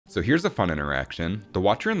So here's a fun interaction. The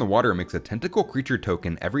Watcher in the Water makes a tentacle creature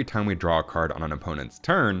token every time we draw a card on an opponent's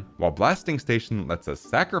turn, while Blasting Station lets us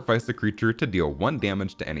sacrifice a creature to deal 1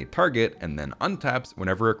 damage to any target and then untaps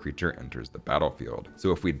whenever a creature enters the battlefield.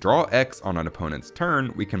 So if we draw X on an opponent's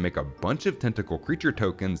turn, we can make a bunch of tentacle creature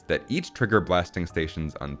tokens that each trigger Blasting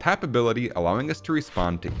Station's untap ability, allowing us to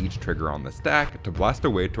respond to each trigger on the stack to blast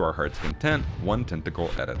away to our heart's content 1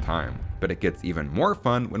 tentacle at a time. But it gets even more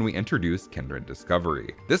fun when we introduce Kindred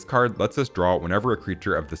Discovery. This card lets us draw whenever a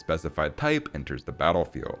creature of the specified type enters the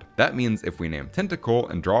battlefield. That means if we name Tentacle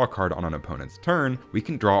and draw a card on an opponent's turn, we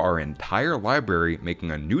can draw our entire library,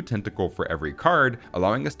 making a new tentacle for every card,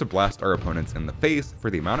 allowing us to blast our opponents in the face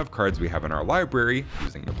for the amount of cards we have in our library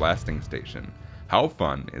using the Blasting Station. How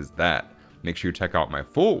fun is that? Make sure you check out my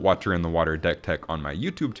full Watcher in the Water deck tech on my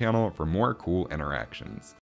YouTube channel for more cool interactions.